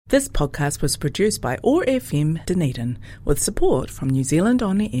This podcast was produced by OAR FM Dunedin with support from New Zealand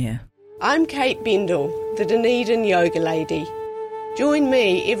On Air. I'm Kate Bendall, the Dunedin Yoga Lady. Join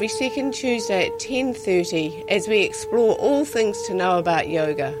me every second Tuesday at 10:30 as we explore all things to know about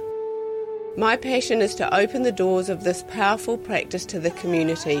yoga. My passion is to open the doors of this powerful practice to the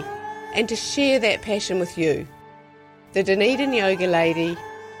community and to share that passion with you. The Dunedin Yoga Lady,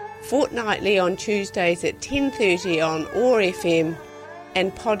 fortnightly on Tuesdays at 10:30 on OAR FM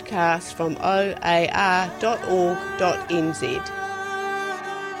and podcast from oar.org.nz.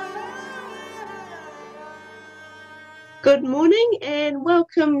 Good morning and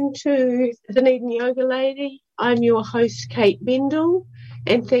welcome to the Dunedin Yoga Lady. I'm your host Kate Bendall,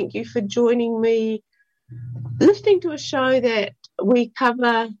 and thank you for joining me listening to a show that we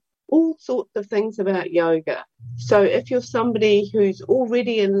cover all sorts of things about yoga. So if you're somebody who's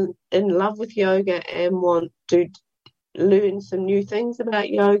already in love with yoga and want to learn some new things about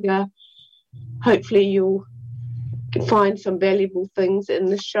yoga, hopefully you'll find some valuable things in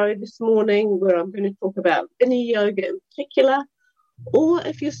the show this morning, where I'm going to talk about Viniyoga in particular. Or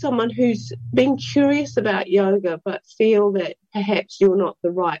if you're someone who's been curious about yoga but feel that perhaps you're not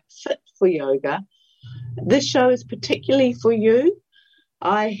the right fit for yoga, this show is particularly for you.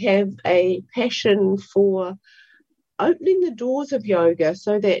 I have a passion for opening the doors of yoga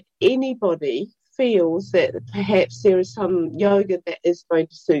so that anybody feels that perhaps there is some yoga that is going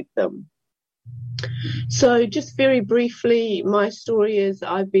to suit them. So just very briefly, my story is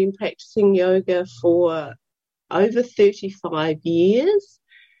I've been practicing yoga for over 35 years,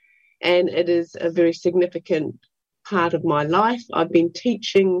 and it is a very significant part of my life. I've been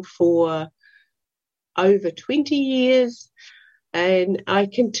teaching for over 20 years, and I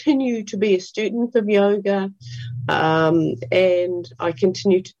continue to be a student of yoga, and I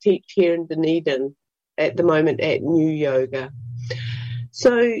continue to teach here in Dunedin at the moment at New Yoga.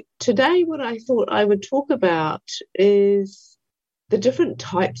 So today what I thought I would talk about is the different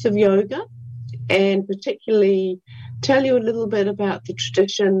types of yoga, and particularly tell you a little bit about the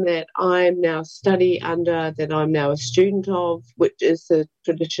tradition that I'm now study under, that I'm now a student of, which is the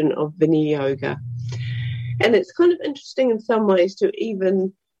tradition of Viniyoga. And it's kind of interesting in some ways to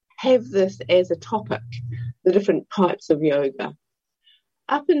even have this as a topic, the different types of yoga.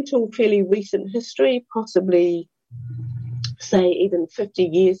 Up until fairly recent history, possibly, say, even 50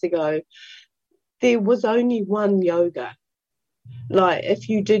 years ago, there was only one yoga. Like, if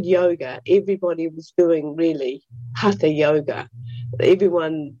you did yoga, everybody was doing really hatha yoga.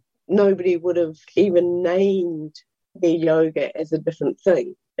 Nobody would have even named their yoga as a different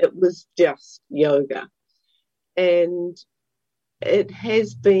thing. It was just yoga. And it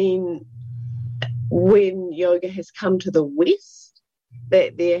has been when yoga has come to the West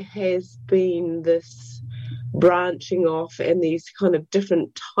that there has been this branching off and these kind of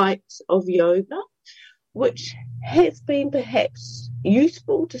different types of yoga, which has been perhaps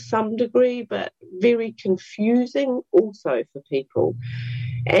useful to some degree, but very confusing also for people.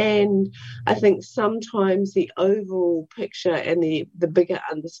 And I think sometimes the overall picture and the bigger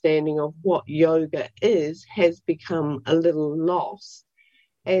understanding of what yoga is has become a little lost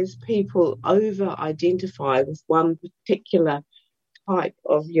as people over-identify with one particular type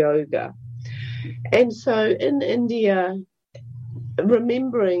of yoga. And so in India,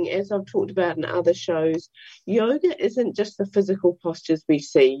 remembering, as I've talked about in other shows, yoga isn't just the physical postures we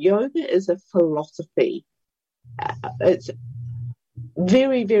see. Yoga is a philosophy. It's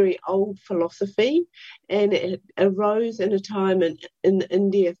very, very old philosophy, and it arose in a time in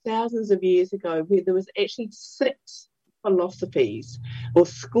India thousands of years ago where there was actually 6 philosophies or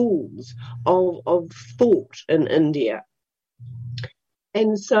schools of thought in India.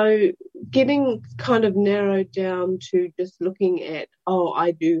 And so getting kind of narrowed down to just looking at,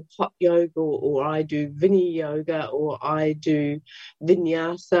 I do hot yoga, or I do Viniyoga, or I do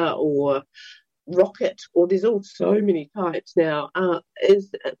vinyasa, or rocket, or there's all so many types now,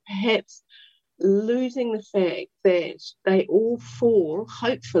 is perhaps losing the fact that they all fall,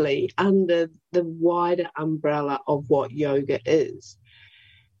 hopefully, under the wider umbrella of what yoga is.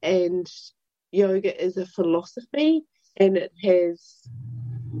 And yoga is a philosophy, and it has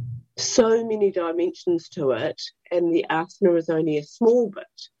so many dimensions to it, and the asana is only a small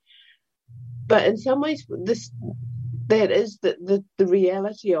bit. But in some ways, that is the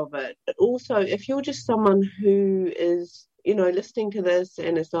reality of it. But also, if you're just someone who is, listening to this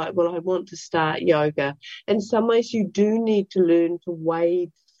and it's like, well, I want to start yoga, in some ways you do need to learn to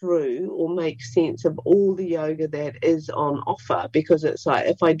wade through or make sense of all the yoga that is on offer, because it's like,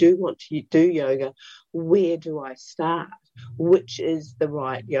 if I do want to do yoga, where do I start? Which is the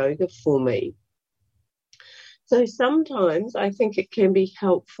right yoga for me? So sometimes I think it can be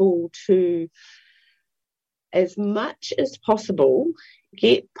helpful to, as much as possible,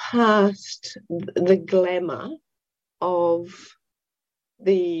 get past the glamour of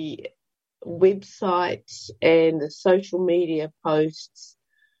the websites and the social media posts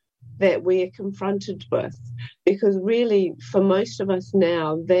that we're confronted with, because really for most of us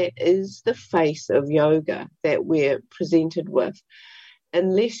now, that is the face of yoga that we're presented with.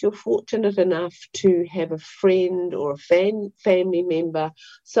 Unless you're fortunate enough to have a friend or a family member,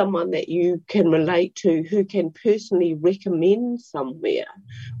 someone that you can relate to who can personally recommend somewhere,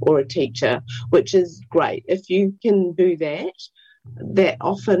 or a teacher, which is great. If you can do that, that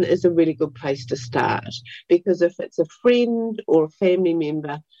often is a really good place to start, because if it's a friend or a family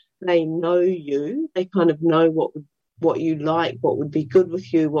member, they know you, they kind of know what you like, what would be good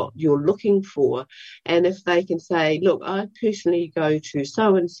with you, what you're looking for. And if they can say, look, I personally go to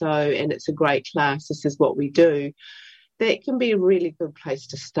so-and-so and it's a great class, this is what we do, that can be a really good place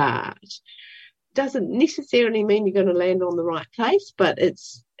to start. Doesn't necessarily mean you're going to land on the right place, but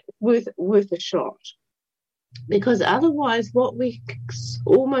it's worth a shot. Because otherwise what we're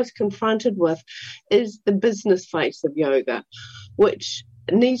almost confronted with is the business face of yoga, which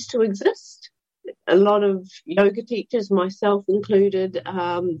needs to exist. A lot of yoga teachers, myself included,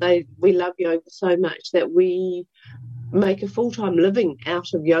 we love yoga so much that we make a full-time living out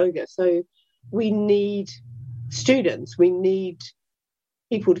of yoga. So we need students, we need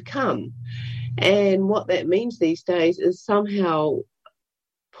people to come. And what that means these days is somehow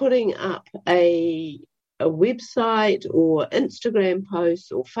putting up a website or Instagram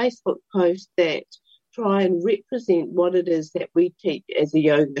post or Facebook post that try and represent what it is that we teach as a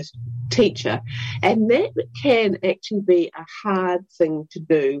yoga teacher. And that can actually be a hard thing to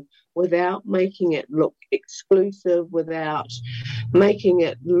do without making it look exclusive, without making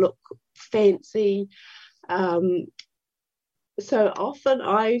it look fancy. So often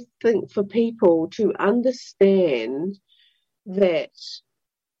I think for people to understand that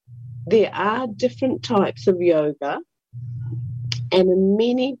there are different types of yoga, and in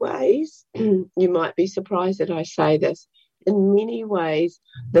many ways, you might be surprised that I say this, in many ways,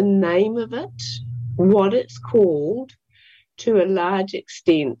 the name of it, what it's called, to a large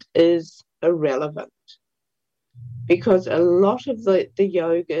extent is irrelevant. Because a lot of the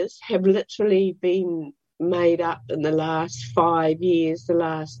yogas have literally been made up in the last 5 years, the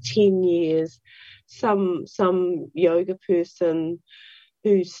last 10 years. Some yoga person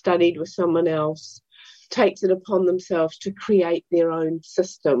who studied with someone else takes it upon themselves to create their own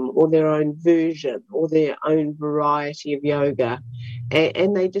system or their own version or their own variety of yoga,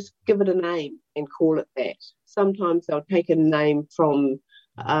 and they just give it a name and call it that. Sometimes they'll take a name from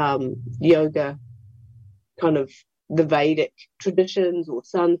yoga, kind of the Vedic traditions or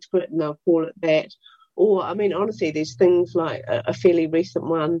Sanskrit, and they'll call it that. Or, I mean, honestly, there's things like a fairly recent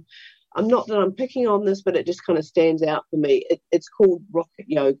one. I'm not that I'm picking on this, but it just kind of stands out for me. It's called rocket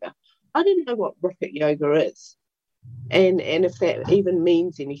yoga. I don't know what rocket yoga is, and if that even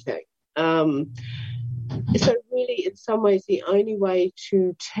means anything. So really, in some ways, the only way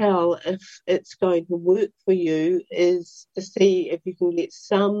to tell if it's going to work for you is to see if you can get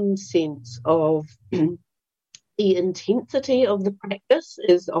some sense of the intensity of the practice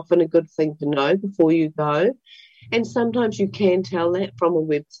is often a good thing to know before you go. And sometimes you can tell that from a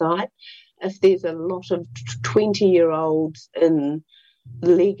website. If there's a lot of 20-year-olds in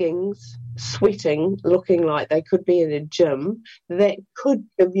leggings, sweating, looking like they could be in a gym, that could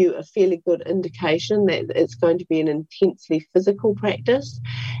give you a fairly good indication that it's going to be an intensely physical practice.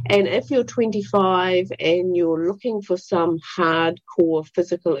 And if you're 25 and you're looking for some hardcore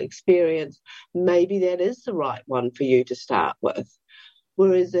physical experience, maybe that is the right one for you to start with.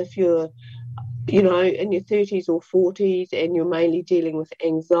 Whereas if you're in your 30s or 40s and you're mainly dealing with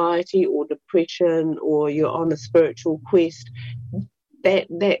anxiety or depression, or you're on a spiritual quest,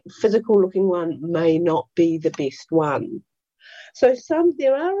 that physical looking one may not be the best one. So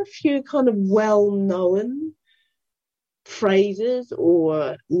there are a few kind of well-known phrases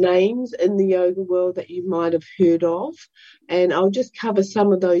or names in the yoga world that you might have heard of, and I'll just cover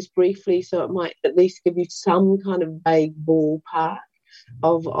some of those briefly so it might at least give you some kind of vague ballpark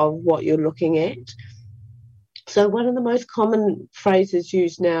of what you're looking at. So one of the most common phrases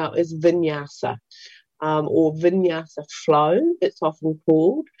used now is vinyasa, or vinyasa flow, it's often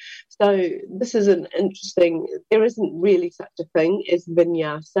called. So this is an interesting, there isn't really such a thing as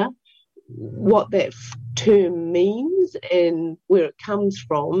vinyasa. What that term means and where it comes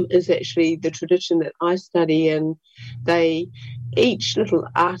from is actually the tradition that I study in. Each little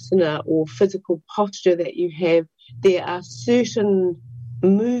asana or physical posture that you have, there are certain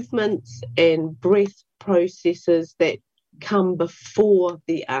movements and breath processes that come before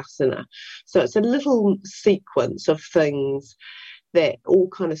the asana. So it's a little sequence of things that all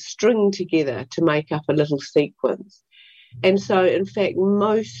kind of string together to make up a little sequence. And so, in fact,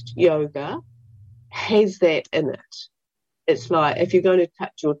 most yoga has that in it. It's like if you're going to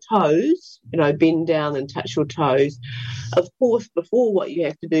touch your toes, bend down and touch your toes. Of course, what you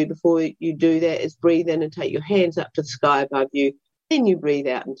have to do before you do that is breathe in and take your hands up to the sky above you. Then you breathe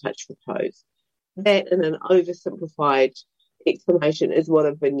out and touch your toes. That, in an oversimplified explanation, is what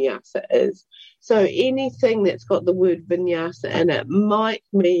a vinyasa is. So anything that's got the word vinyasa in it might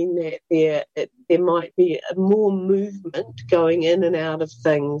mean that there might be more movement going in and out of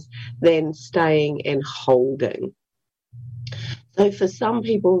things than staying and holding. So for some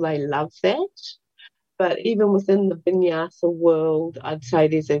people, they love that. But even within the vinyasa world, I'd say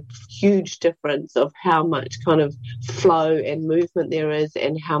there's a huge difference of how much kind of flow and movement there is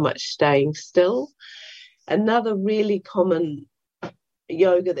and how much staying still. Another really common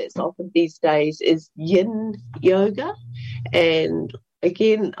yoga that's offered these days is yin yoga. And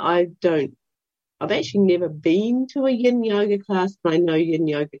again, I've actually never been to a yin yoga class, but I know yin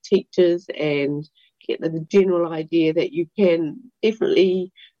yoga teachers and get the general idea that you can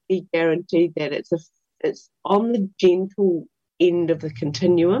definitely be guaranteed that it's on the gentle end of the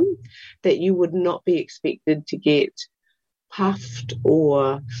continuum, that you would not be expected to get puffed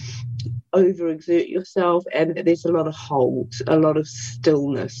or overexert yourself, and that there's a lot of holds, a lot of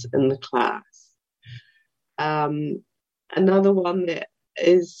stillness in the class. Another one that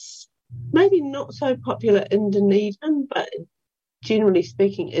is maybe not so popular in Dunedin, but generally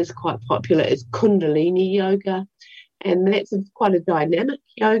speaking is quite popular, is Kundalini yoga. And that's quite a dynamic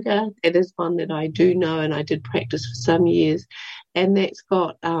yoga. It is one that I do know and I did practice for some years. And that's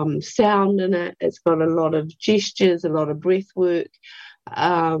got sound in it. It's got a lot of gestures, a lot of breath work.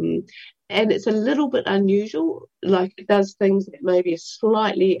 And it's a little bit unusual. Like, it does things that maybe are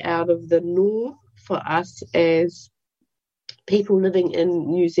slightly out of the norm for us as people living in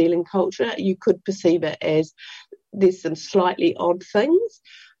New Zealand culture. You could perceive it as there's some slightly odd things.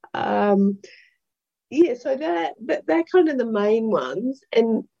 So they're kind of the main ones.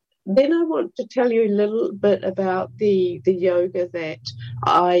 And then I want to tell you a little bit about the yoga that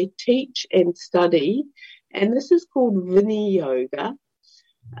I teach and study. And this is called Viniyoga.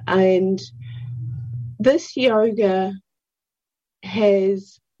 And this yoga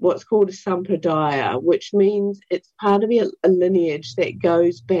has what's called a sampradaya, which means it's part of a lineage that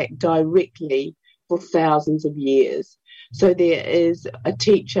goes back directly for thousands of years. So there is a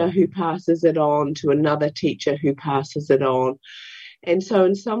teacher who passes it on to another teacher who passes it on. And so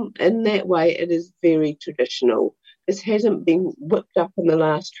in that way, it is very traditional. This hasn't been whipped up in the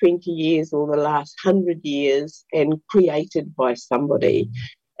last 20 years or the last 100 years and created by somebody.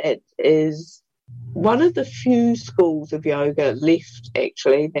 It is one of the few schools of yoga left,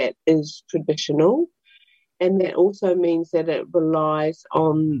 actually, that is traditional. And that also means that it relies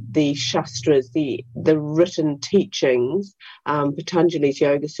on the shastras, the written teachings, Patanjali's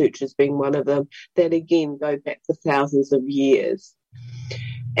Yoga Sutras being one of them, that again go back for thousands of years.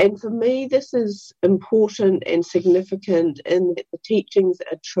 And for me, this is important and significant in that the teachings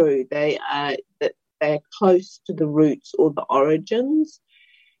are true. They're close to the roots or the origins.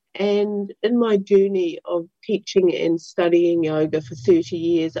 And in my journey of teaching and studying yoga for 30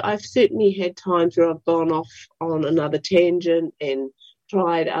 years, I've certainly had times where I've gone off on another tangent and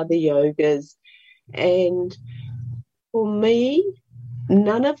tried other yogas. And for me,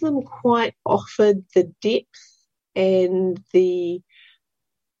 none of them quite offered the depth and the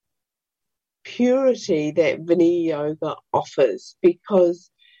purity that Viniyoga offers, because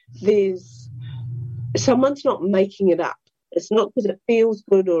someone's not making it up. It's not because it feels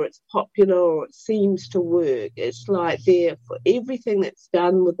good or it's popular or it seems to work. It's like for everything that's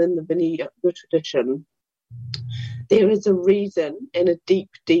done within the Viniyoga tradition, there is a reason and a deep,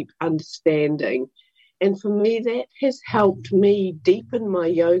 deep understanding. And for me, that has helped me deepen my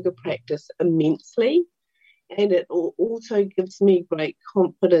yoga practice immensely. And it also gives me great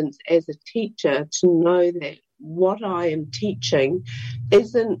confidence as a teacher to know that what I am teaching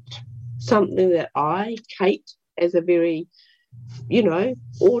isn't something that I, Kate, as a very,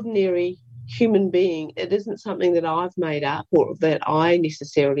 ordinary human being, it isn't something that I've made up or that I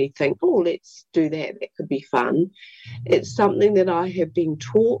necessarily think, oh, let's do that, that could be fun. It's something that I have been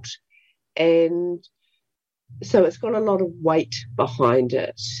taught, and so it's got a lot of weight behind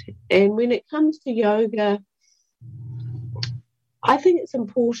it. And when it comes to yoga, I think it's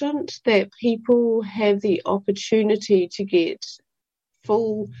important that people have the opportunity to get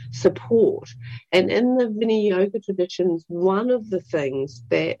full support. And in the Viniyoga traditions, one of the things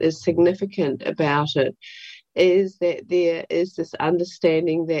that is significant about it is that there is this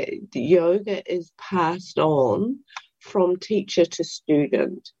understanding that the yoga is passed on from teacher to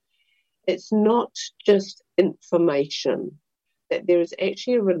student. It's not just information, that there is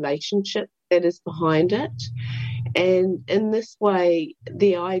actually a relationship that is behind it. And in this way,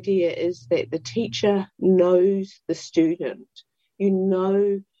 the idea is that the teacher knows the student. You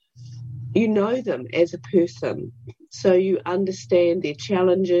know them as a person. So you understand their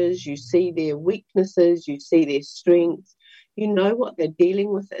challenges, you see their weaknesses, you see their strengths, you know what they're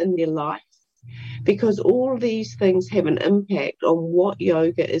dealing with in their life, because all these things have an impact on what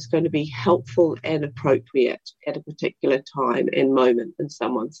yoga is going to be helpful and appropriate at a particular time and moment in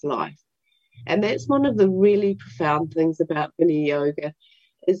someone's life. And that's one of the really profound things about Viniyoga,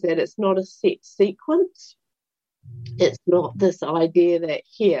 is that it's not a set sequence. It's not this idea that,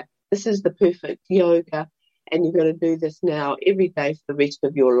 here, this is the perfect yoga, and you're going to do this now every day for the rest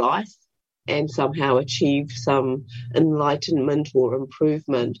of your life and somehow achieve some enlightenment or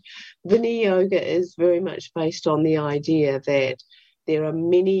improvement. Viniyoga is very much based on the idea that there are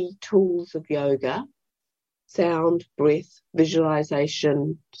many tools of yoga: sound, breath,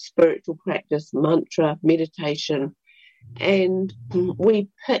 visualization, spiritual practice, mantra, meditation, and we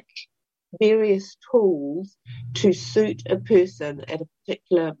pick various tools to suit a person at a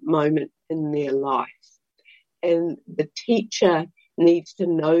particular moment in their life. And the teacher needs to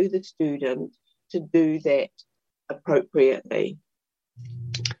know the student to do that appropriately.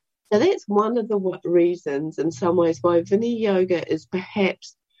 So that's one of the reasons, in some ways, why Viniyoga is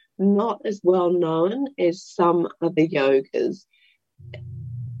perhaps not as well known as some other yogas,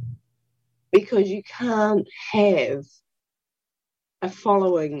 because you can't have a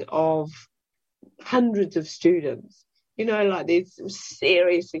following of hundreds of students. Like there's some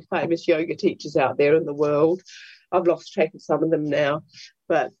seriously famous yoga teachers out there in the world. I've lost track of some of them now.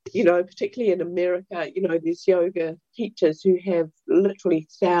 But, particularly in America, there's yoga teachers who have literally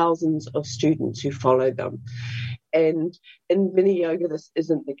thousands of students who follow them. And in Viniyoga, this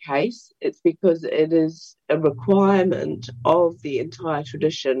isn't the case. It's because it is a requirement of the entire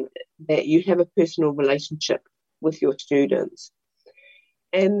tradition that you have a personal relationship with your students.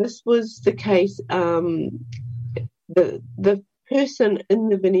 And this was the case. The person in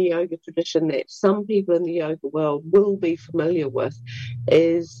the Viniyoga tradition that some people in the yoga world will be familiar with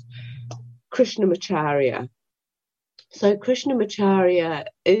is Krishnamacharya. So Krishnamacharya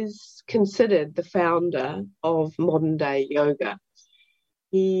is considered the founder of modern-day yoga.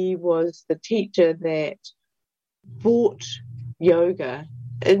 He was the teacher that brought yoga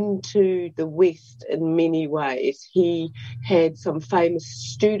into the West in many ways. He had some famous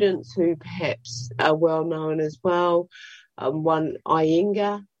students who perhaps are well known as well. One,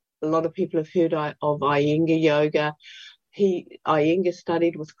 Iyengar. A lot of people have heard of Iyengar yoga. Iyengar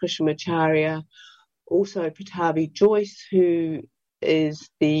studied with Krishnamacharya. Also Pattabhi Jois, who is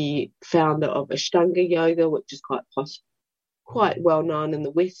the founder of Ashtanga yoga, which is quite well known in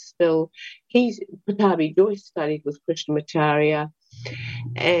the West still. Pattabhi Jois studied with Krishnamacharya,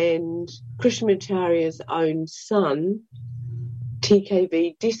 and Krishnamacharya's own son,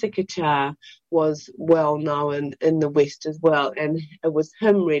 TKV Desikachar, was well known in the West as well, and it was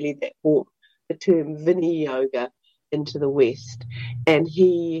him really that brought the term Viniyoga into the West. And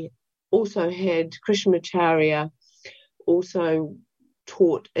he also had Krishnamacharya also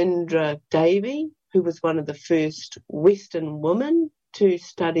taught Indra Devi, who was one of the first Western women to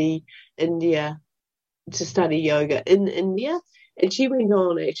study yoga in India. And she went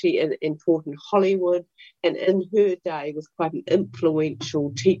on actually and taught in Hollywood, and in her day was quite an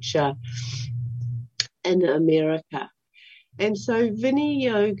influential teacher in America. And so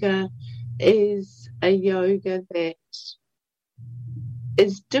Viniyoga is a yoga that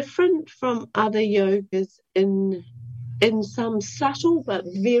is different from other yogas in some subtle but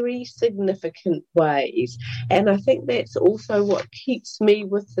very significant ways. And I think that's also what keeps me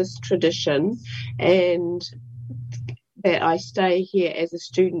with this tradition, and that I stay here as a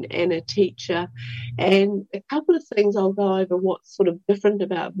student and a teacher. And a couple of things I'll go over what's sort of different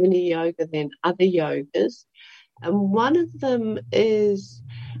about Viniyoga than other yogas. And one of them is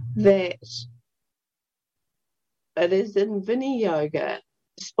that it is in Viniyoga,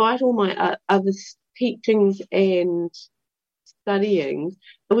 despite all my other teachings and studying,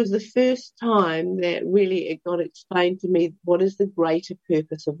 it was the first time that really it got explained to me what is the greater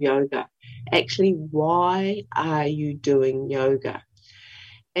purpose of yoga. Actually, why are you doing yoga?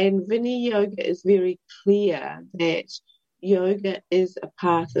 And Viniyoga is very clear that yoga is a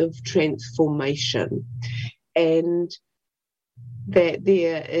path of transformation. And that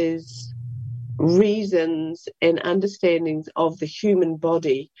there is reasons and understandings of the human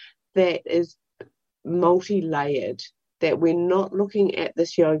body that is multi-layered, that we're not looking at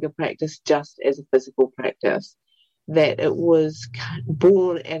this yoga practice just as a physical practice, that it was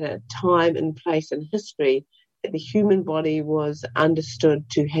born at a time and place in history that the human body was understood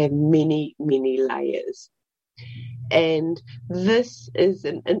to have many, many layers. And this is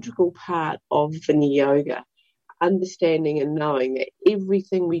an integral part of Viniyoga, understanding and knowing that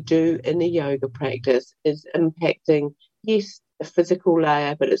everything we do in the yoga practice is impacting, yes, the physical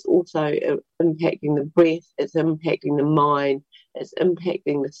layer, but it's also impacting the breath, it's impacting the mind, it's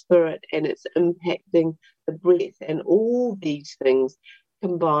impacting the spirit, and it's impacting the breath, and all these things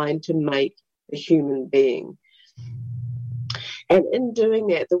combine to make the human being. And in doing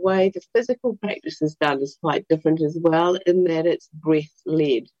that, the way the physical practice is done is quite different as well, in that it's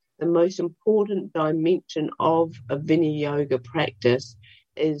breath-led. The most important dimension of a Viniyoga practice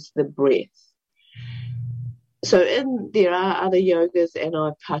is the breath. So there are other yogas, and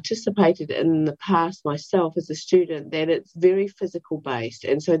I've participated in the past myself as a student, that it's very physical based.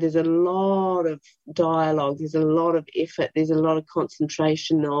 And so there's a lot of dialogue, there's a lot of effort, there's a lot of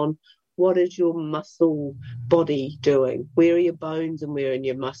concentration on what is your muscle body doing, where are your bones and where are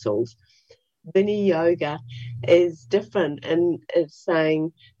your muscles. Viniyoga is different, and it's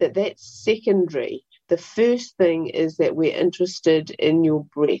saying that that's secondary. The first thing is that we're interested in your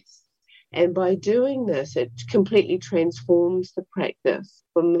breath. And by doing this, it completely transforms the practice.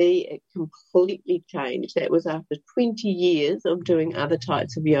 For me, it completely changed. That was after 20 years of doing other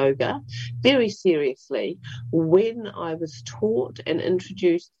types of yoga, very seriously. When I was taught and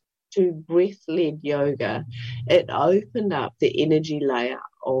introduced to breath-led yoga, it opened up the energy layer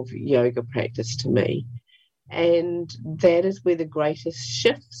of yoga practice to me. And that is where the greatest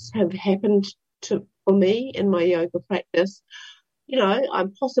shifts have happened for me in my yoga practice. You know,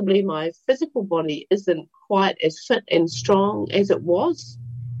 my physical body isn't quite as fit and strong as it was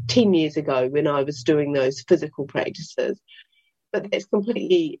 10 years ago when I was doing those physical practices. But that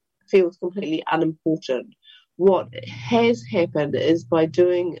feels completely unimportant. What has happened is by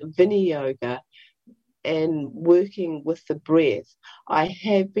doing Viniyoga and working with the breath, I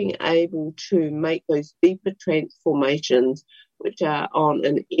have been able to make those deeper transformations, which are on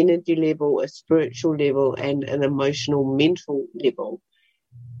an energy level, a spiritual level, and an emotional, mental level,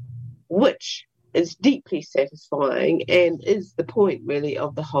 which is deeply satisfying and is the point, really,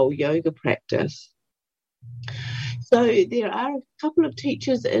 of the whole yoga practice. So there are a couple of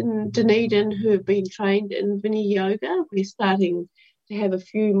teachers in Dunedin who have been trained in Viniyoga. We're starting to have a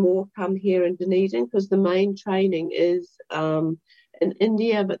few more come here in Dunedin because the main training is in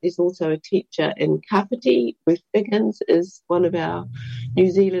India, but there's also a teacher in Kapiti. Ruth Biggins is one of our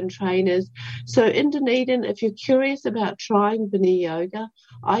New Zealand trainers. So in Dunedin, if you're curious about trying Viniyoga,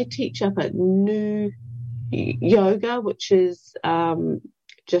 I teach up at New Yoga, which is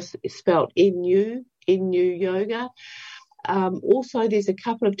just spelled N-U Yoga. Also, there's a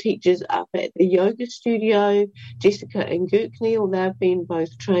couple of teachers up at the yoga studio, Jessica and Gurkneel. They've been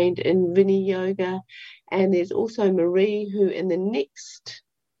both trained in Viniyoga. And there's also Marie, who in the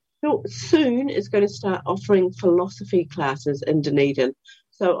soon is going to start offering philosophy classes in Dunedin.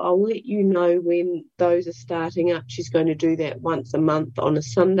 So I'll let you know when those are starting up. She's going to do that once a month on a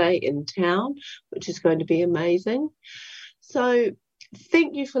Sunday in town, which is going to be amazing. So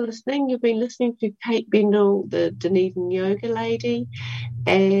thank you for listening. You've been listening to Kate Bendall, the Dunedin Yoga Lady.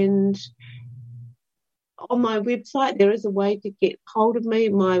 And on my website, there is a way to get hold of me.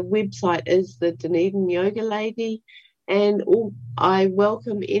 My website is the Dunedin Yoga Lady. And I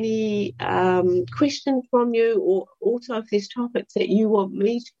welcome any questions from you, or also if there's topics that you want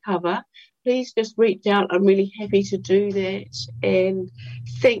me to cover, please just reach out. I'm really happy to do that. And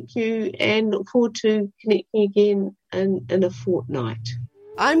thank you, and look forward to connecting again in a fortnight.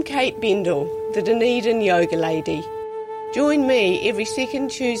 I'm Kate Bendall, the Dunedin Yoga Lady. Join me every second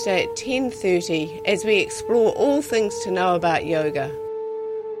Tuesday at 10:30 as we explore all things to know about yoga.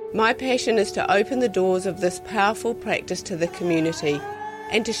 My passion is to open the doors of this powerful practice to the community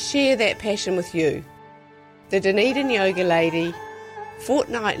and to share that passion with you. The Dunedin Yoga Lady,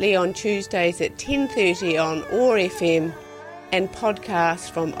 fortnightly on Tuesdays at 10:30 on OAR FM and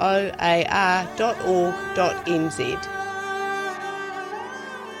podcast from oar.org.nz.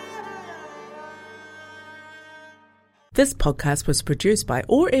 This podcast was produced by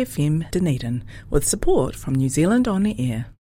OAR FM Dunedin with support from New Zealand On the Air.